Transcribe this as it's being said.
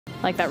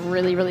like that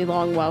really, really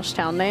long Welsh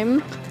town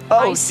name.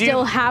 Oh, I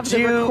still have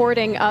the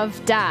recording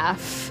of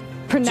Daff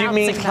pronouncing Do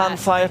you mean that.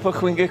 Llanfair po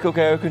Cwingig o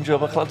Gerwg yn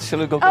Job a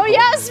Clansilio go go? Oh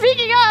yeah,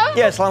 speaking of!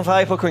 Yes,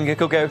 Llanfair po Cwingig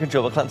o Gerwg yn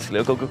Job a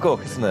Clansilio go go go,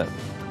 isn't it?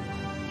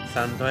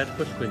 Llanfair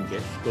po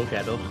Cwingig go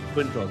Gerwg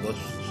Gwynroddos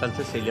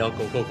Llansilio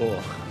go go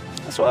go.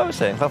 That's what I was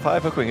saying.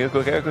 Llanfair po Cwingig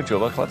o Gerwg yn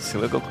Job a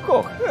Clansilio go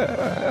go go.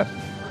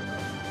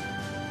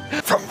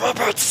 From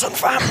Robertson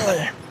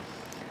family.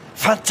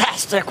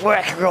 Fantastic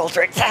work,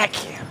 Roderick.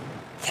 Thank you.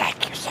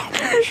 Thank you so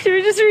much. Should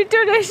we just read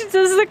donations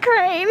as the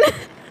crane?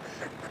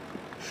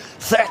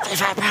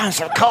 £35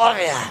 from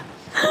Korea.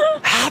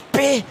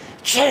 Happy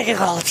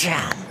Jingle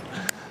Jam.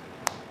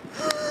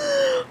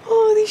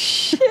 Holy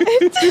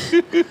shit.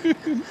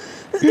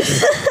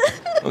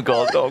 Oh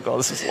god,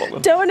 this is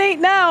long. Donate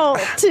now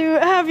to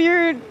have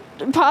your,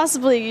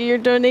 possibly your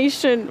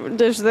donation,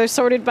 they're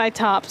sorted by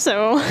top,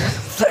 so.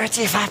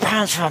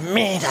 £35 from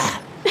Mina.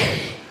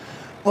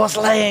 Was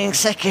laying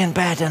sick in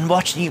bed and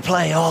watching you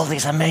play all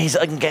these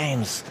amazing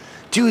games,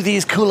 do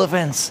these cool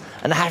events,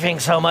 and having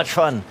so much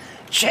fun.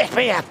 Cheer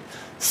me up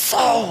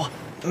so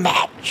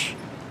much.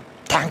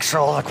 Thanks for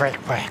all the great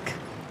work.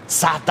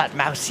 Sad that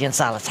Mousy and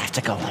Silas have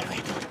to go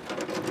already.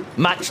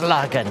 Much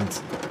love and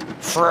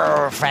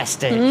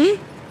festive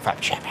from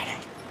Germany.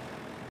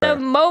 A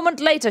moment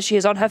later, she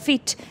is on her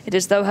feet. It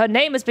is as though her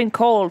name has been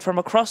called from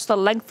across the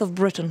length of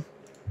Britain.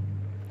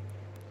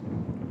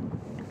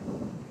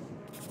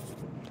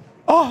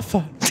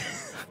 Arthur!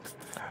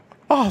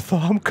 Arthur,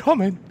 I'm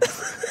coming.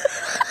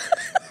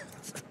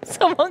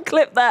 Someone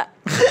clip that.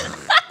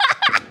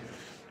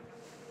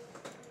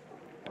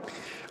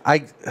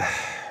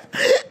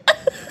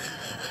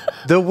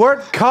 The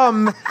word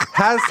come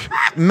has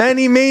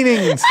many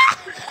meanings.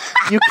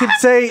 You could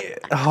say,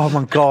 oh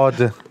my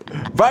god.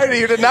 Right,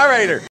 you're the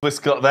narrator.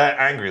 They're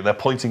angry, they're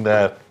pointing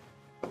their...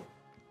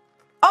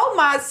 Oh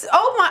my,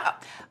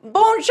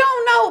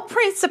 buongiorno,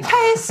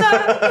 principessa,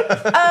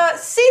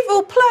 s'il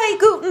vous plaît,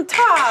 guten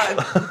Tag.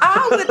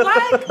 I would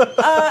like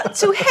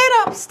to head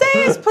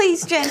upstairs,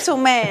 please,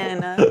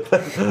 gentlemen.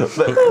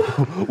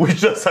 We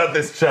just had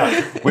this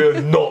chat.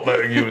 We're not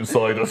letting you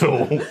inside at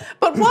all.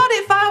 But what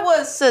if I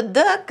was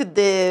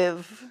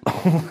seductive?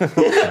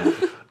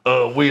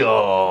 We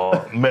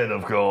are men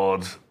of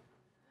God.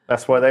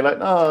 That's why they like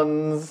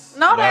nuns.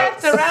 Not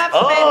after I've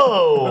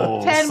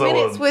spent 10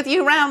 minutes with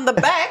you round the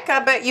back. I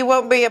bet you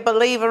won't be a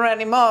believer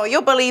anymore.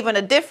 You'll believe in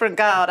a different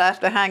God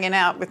after hanging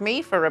out with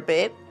me for a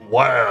bit.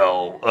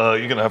 Wow.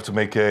 You're going to have to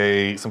make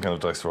some kind of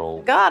dice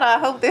roll. God, I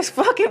hope this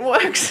fucking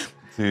works.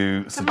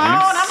 To seduce. Come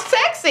on, I'm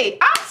sexy.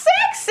 I'm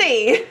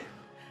sexy.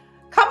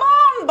 Come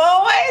on,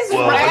 boys.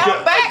 Well,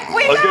 round back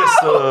we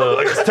go.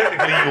 I guess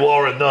technically you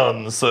are a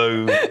nun,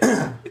 so...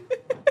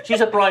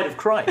 She's a bride of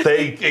Christ.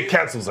 It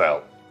cancels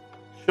out.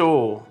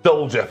 Sure.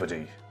 Double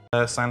jeopardy.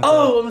 Santa.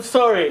 Oh, I'm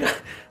sorry.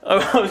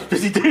 I was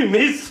busy doing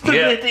this for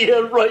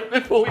Lydia right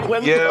before we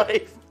went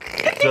live.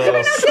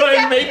 Try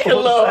and make a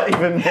laugh. You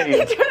don't have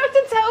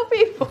to tell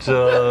people.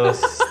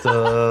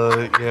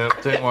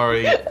 Don't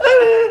worry.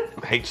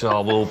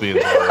 HR will be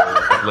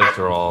involved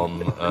later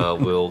on.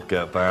 We'll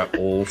get that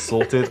all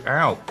sorted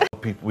out.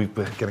 We've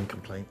been getting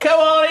complaints. Come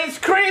on, it's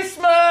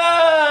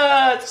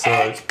Christmas!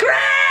 It's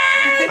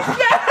Christmas!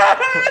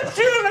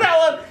 Remember that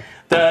one?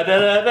 Da da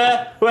da da,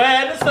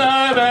 when the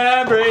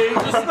snowman brings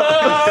the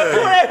snow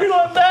for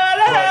everyone. Da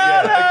da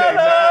da da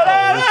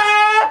da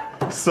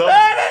da. Some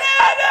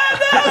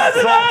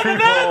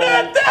people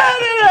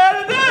definitely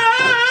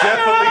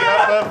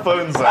have their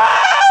phones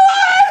out.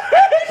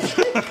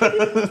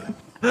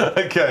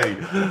 Okay.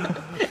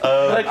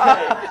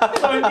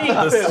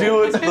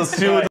 The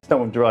steward. No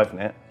one driving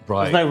it.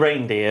 Right. There's no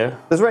reindeer.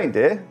 There's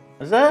reindeer.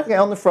 Is there?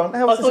 Yeah, on the front.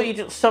 How I thought you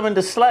just summoned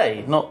a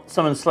sleigh, not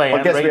summoned sleigh.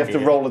 I guess we have to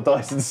roll a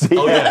dice and see.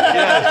 Oh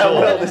yeah, how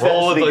well sure. this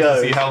Roll actually a dice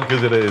goes. to see how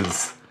good it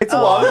is. It's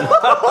a one.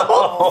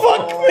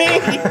 Fuck me!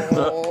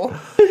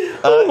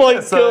 Oh my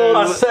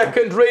god! A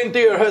second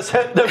reindeer has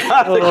hit the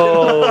Vatican.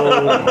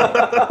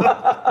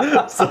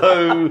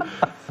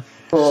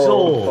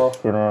 So,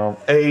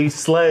 a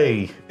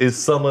sleigh is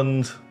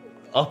summoned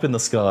up in the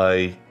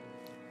sky,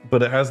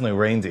 but it has no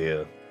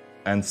reindeer.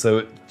 And so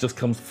it just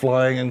comes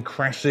flying and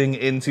crashing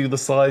into the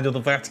side of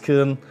the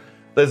Vatican.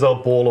 There's a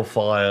ball of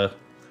fire.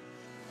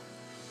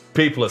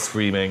 People are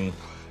screaming.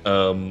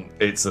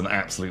 It's an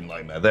absolute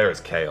nightmare. There is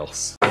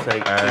chaos.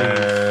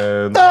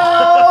 And...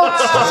 Oh,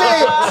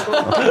 shit!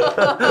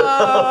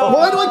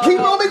 Why do I keep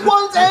rolling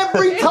once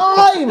every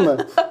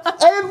time?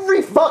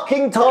 Every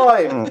fucking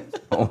time.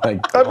 Oh my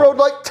god. I rolled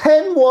like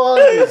 10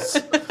 ones.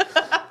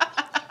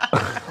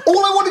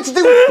 All I wanted to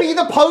do was be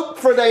the Pope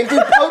for a day and do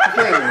Pope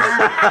things.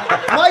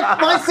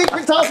 My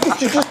secret task is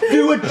to just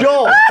do a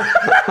job.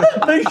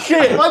 No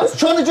shit. I was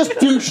trying to just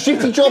do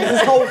shitty jobs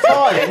this whole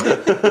time.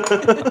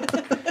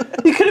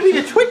 You could have been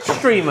a Twitch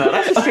streamer.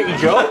 That's a shitty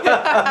job.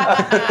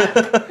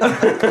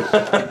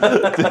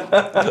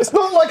 It's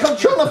not like I'm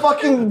trying to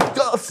fucking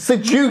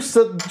seduce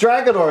a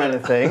dragon or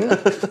anything.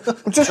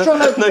 I'm just trying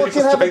to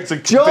fucking have a to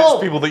job.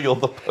 convince people that you're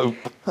the Pope.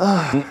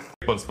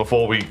 Once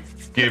before we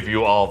give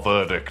you our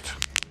verdict.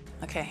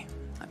 Okay.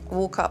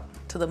 walk up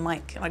to the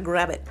mic and I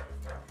grab it.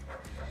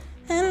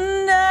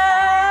 And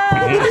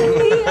I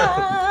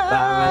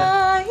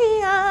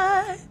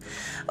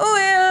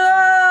will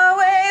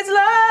always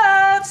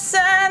love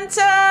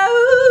Santa.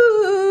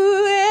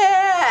 Ooh,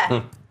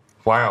 yeah.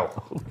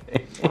 Wow.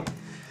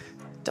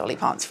 Dolly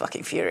Parton's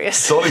fucking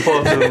furious. Dolly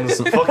Parton's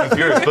fucking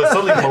furious, but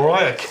suddenly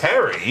Mariah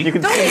Carey. You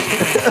can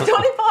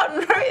Dolly Parton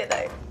wrote it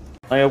though.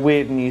 Like a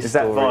weird news Is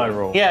story. that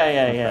viral?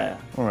 Yeah.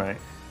 All right.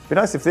 Be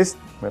nice if this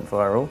went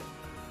viral.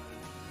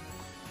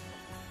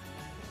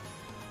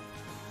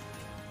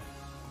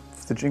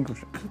 It's the jingle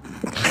jam.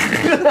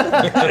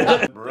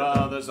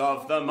 Brothers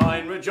of the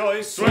mind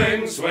rejoice,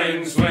 swing,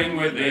 swing, swing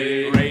with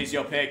me. Raise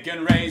your pick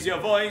and raise your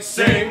voice,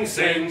 sing,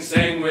 sing,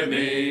 sing with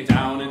me.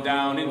 Down and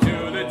down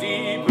into the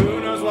deep, who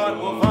knows what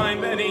we'll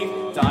find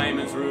beneath?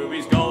 Diamonds,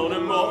 rubies, gold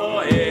and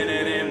more,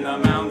 hidden in the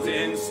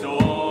mountain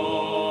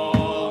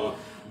store.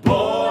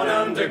 Born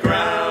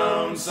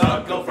underground,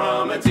 suckle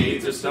from a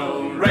teeth to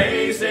stone,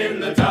 raised in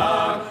the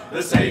dark,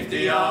 the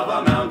safety of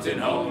our mountain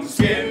home.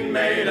 Skin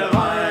made of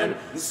iron,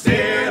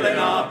 steel in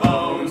our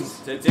bones.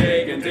 To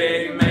dig and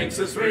dig makes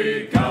us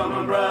free. Come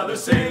on, brother,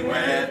 sing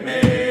with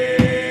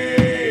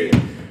me.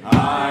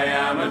 I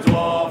am a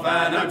dwarf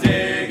and I'm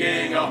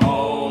digging a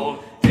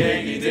hole.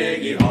 Diggy,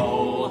 diggy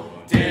hole.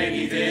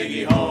 Diggy,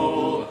 diggy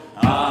hole.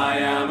 I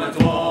am a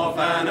dwarf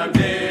and I'm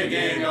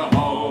digging a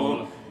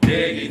hole.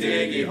 Diggy,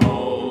 diggy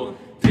hole.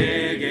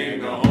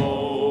 Digging a hole.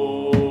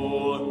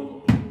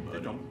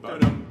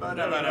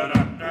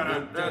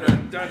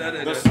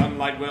 The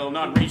sunlight will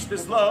not reach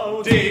this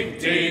low. Deep,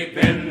 deep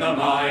in the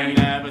mine.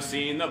 Never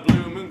seen the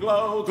bloom and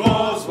glow.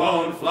 Dwarves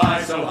won't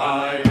fly so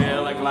high.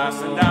 Fill a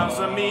glass and down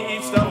some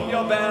meat. Stuff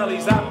your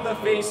bellies at the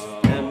feast.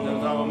 End them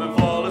home and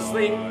fall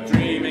asleep.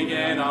 Dreaming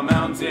in our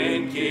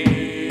mountain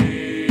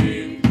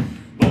keep.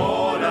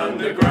 Born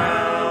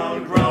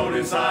underground. Grown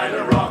inside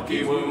a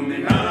rocky womb.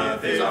 The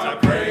earth is our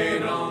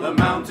cradle. The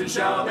mountain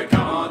shall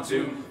become our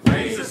tomb.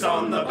 Place us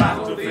on the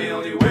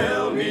battlefield. You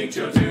will meet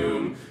your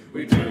doom.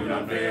 We do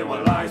not fear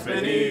what lies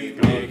beneath.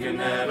 We can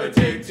never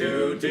dig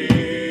too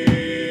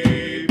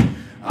deep.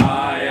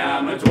 I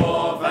am a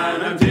dwarf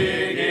and I'm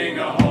digging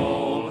a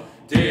hole.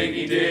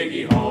 Diggy,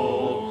 diggy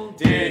hole.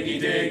 Diggy,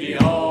 diggy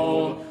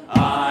hole.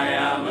 I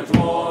am a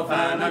dwarf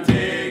and I'm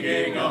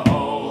digging a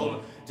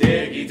hole.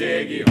 Diggy,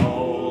 diggy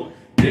hole.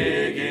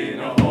 Digging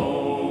a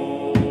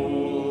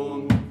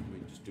hole.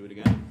 Just do it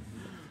again.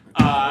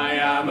 I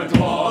am a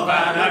dwarf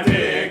and I'm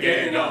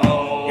digging a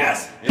hole.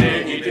 Yes.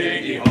 Diggy,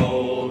 diggy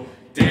hole.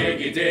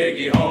 Diggy,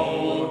 diggy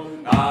hole.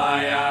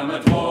 I am a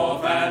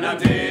dwarf and I'm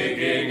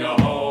digging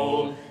a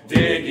hole.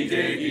 Diggy,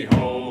 diggy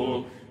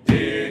hole.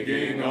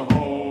 Digging a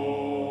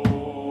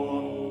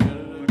hole.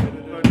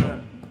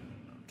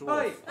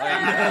 Dwarf.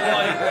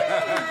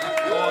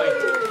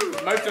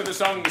 Most of the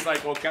song is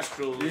like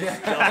orchestral.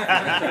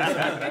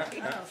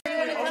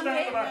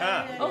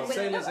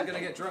 Sailors are going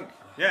to get drunk.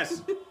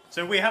 Yes.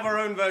 So we have our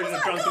own version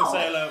of Drunken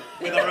Sailor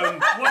with our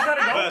own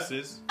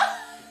verses.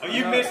 Oh,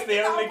 you missed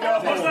the only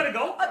goal. Was that a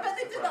goal? I bet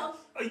they did that.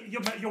 Oh,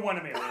 you're one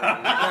of me. Are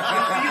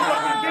you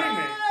fucking kidding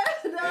me?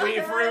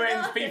 We've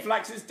ruined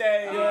P-Flax's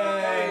day.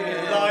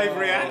 Yay. Live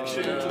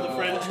reaction to the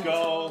French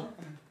goal.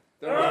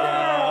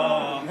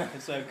 Oh,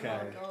 it's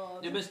okay.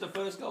 You missed the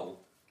first goal.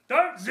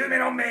 Don't zoom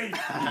in on me.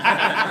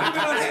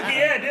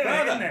 Yeah, do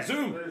it.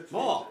 Zoom.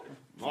 More.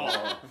 All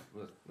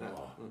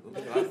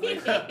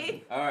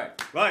right.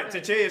 Right,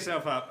 to cheer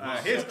yourself up.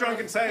 Here's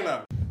Drunken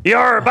Sailor.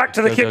 You're back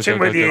to the kitchen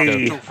with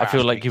you. I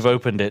feel like you've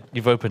opened it.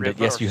 You've opened it.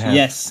 Yes, you have.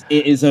 Yes,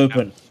 it is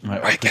open.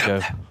 Right, off you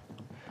go.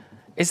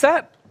 Is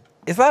that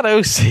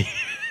OC?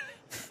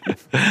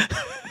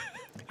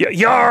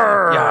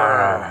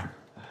 Yar.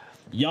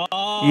 Yar.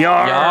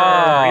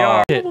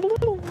 Yar.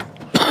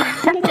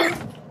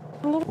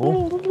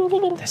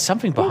 There's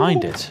something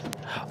behind it.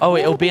 Oh,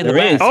 it'll be in the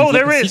There back. is. Oh,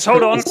 there is.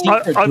 Hold on.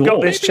 I've got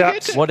this,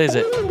 chaps. What is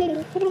it?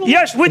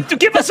 Yes,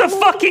 give us a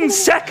fucking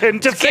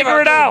second to figure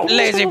it out.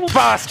 Lazy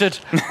bastard.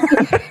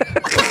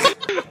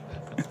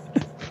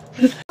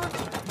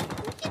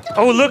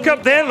 Oh, look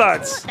up there,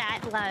 lads.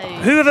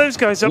 Who are those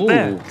guys up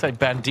there? It's like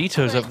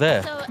banditos up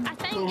there.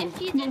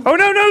 Oh,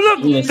 no, look.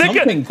 Ooh, They're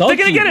going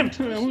to get him.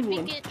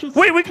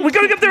 Wait, we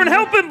got to get there and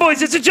help him,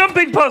 boys. It's a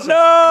jumping puzzle.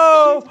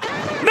 No!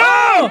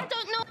 No!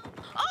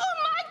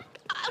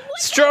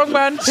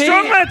 Strongman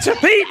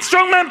Pete!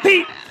 Strongman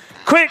Pete!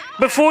 Quick,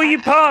 before you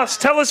pass,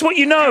 tell us what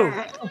you know.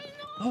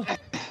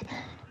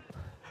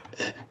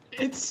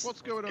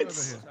 What's going on over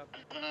here?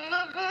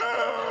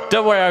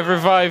 Don't worry, I've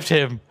revived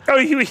him. Oh,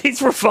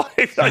 he's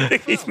revived. I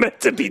think he's meant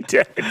to be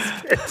dead.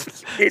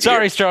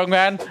 Sorry,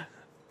 Strongman.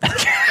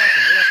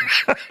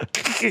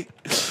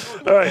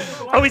 All right.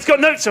 Oh, he's got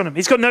notes on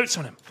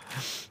him.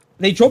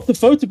 They dropped the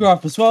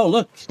photograph as well.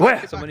 Look.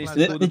 Where?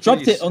 They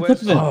dropped it on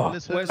top of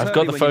it. I've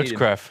got the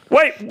photograph.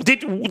 Wait,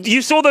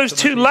 you saw those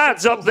two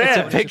lads up there?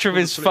 It's a picture of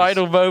his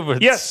final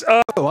moments. Yes.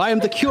 I am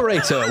the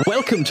curator.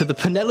 Welcome to the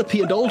Penelope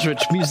and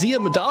Aldrich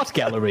Museum and Art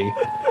Gallery.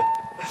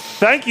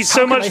 Thank you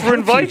so much for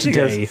inviting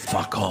us.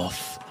 Fuck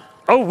off.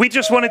 Oh, we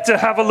just wanted to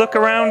have a look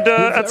around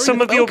at some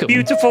of your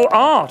beautiful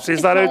art.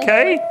 Is that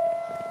okay?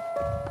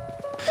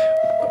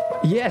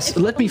 Yes,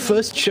 let me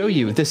first show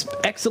you this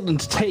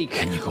excellent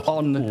take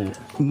on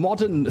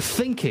modern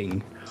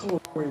thinking.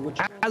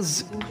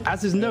 As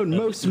is known,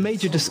 most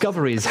major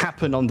discoveries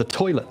happen on the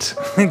toilet.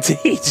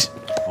 Indeed.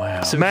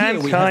 Wow. So here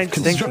we have Mankind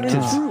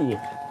constructed thinking.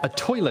 a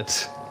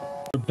toilet.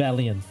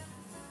 Rebellion.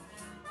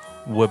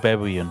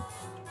 Rebellion.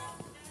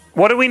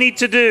 What do we need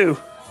to do?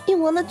 You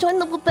want to join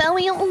the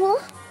rebellion? Ooh?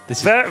 This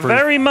is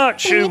Very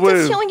much, You need to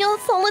woo. show your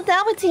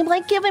solidarity by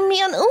giving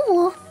me an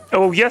ooh.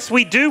 Oh, yes,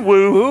 we do,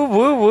 woo. Ooh,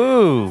 woo,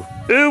 woo.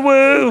 Ooh,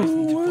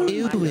 woo.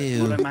 You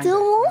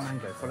do?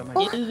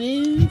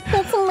 Oh,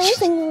 that's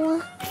amazing.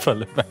 Ooh.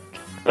 Follow back.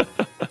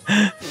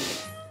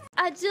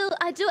 I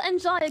do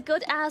enjoy a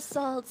good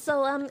assault.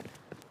 So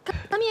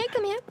come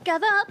here,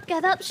 gather up,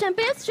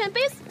 shrimpies.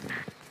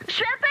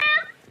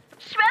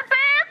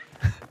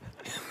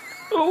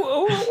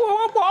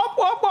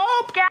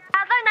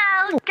 Gather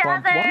now,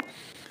 gather.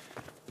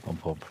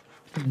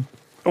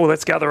 Oh,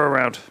 let's gather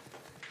around.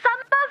 Some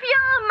of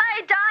you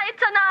may die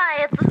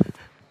tonight,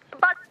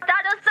 but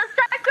that is the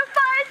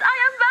sacrifice I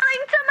am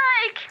willing to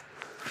make.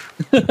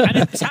 And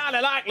it's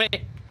highly likely.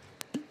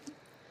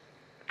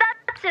 That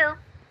too.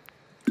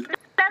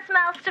 Less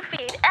mouths to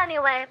feed.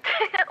 Anyway,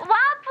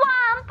 womp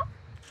womp.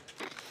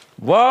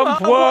 Womp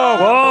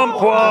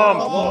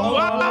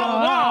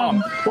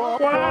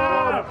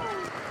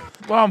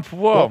Womp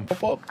womp.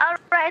 womp. All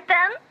right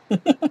then.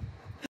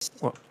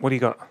 What do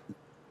you got?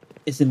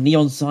 It's a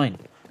neon sign.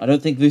 I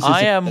don't think this is.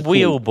 I am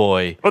Wheel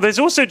Boy. Well, there's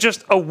also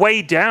just a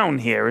way down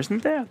here,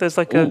 isn't there? There's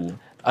like a.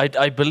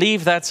 I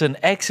believe that's an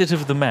exit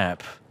of the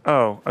map.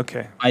 Oh,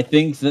 okay. I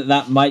think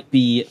that might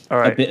be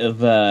a bit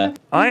of.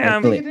 I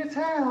am. it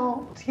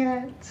out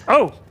yet?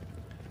 Oh,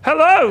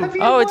 hello. Have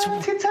you Oh, it's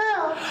worked it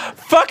out?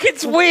 fuck!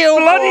 It's Wheel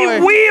Bloody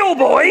Boy. Wheel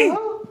Boy.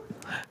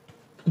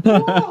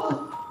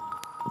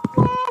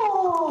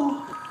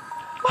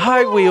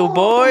 Hi, Wheel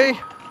Boy.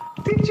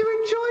 Did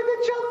you enjoy the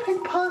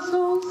jumping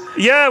puzzles?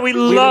 Yeah, we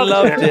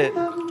loved it.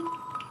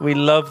 We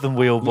love them,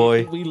 Wheel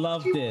Boy. We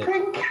loved it.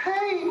 Bring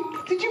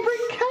cake. Did you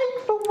bring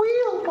cake for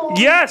Wheel Boy?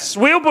 Yes,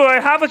 Wheel Boy, I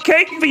have a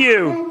cake for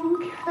you.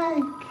 Bring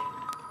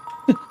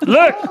cake.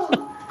 Look.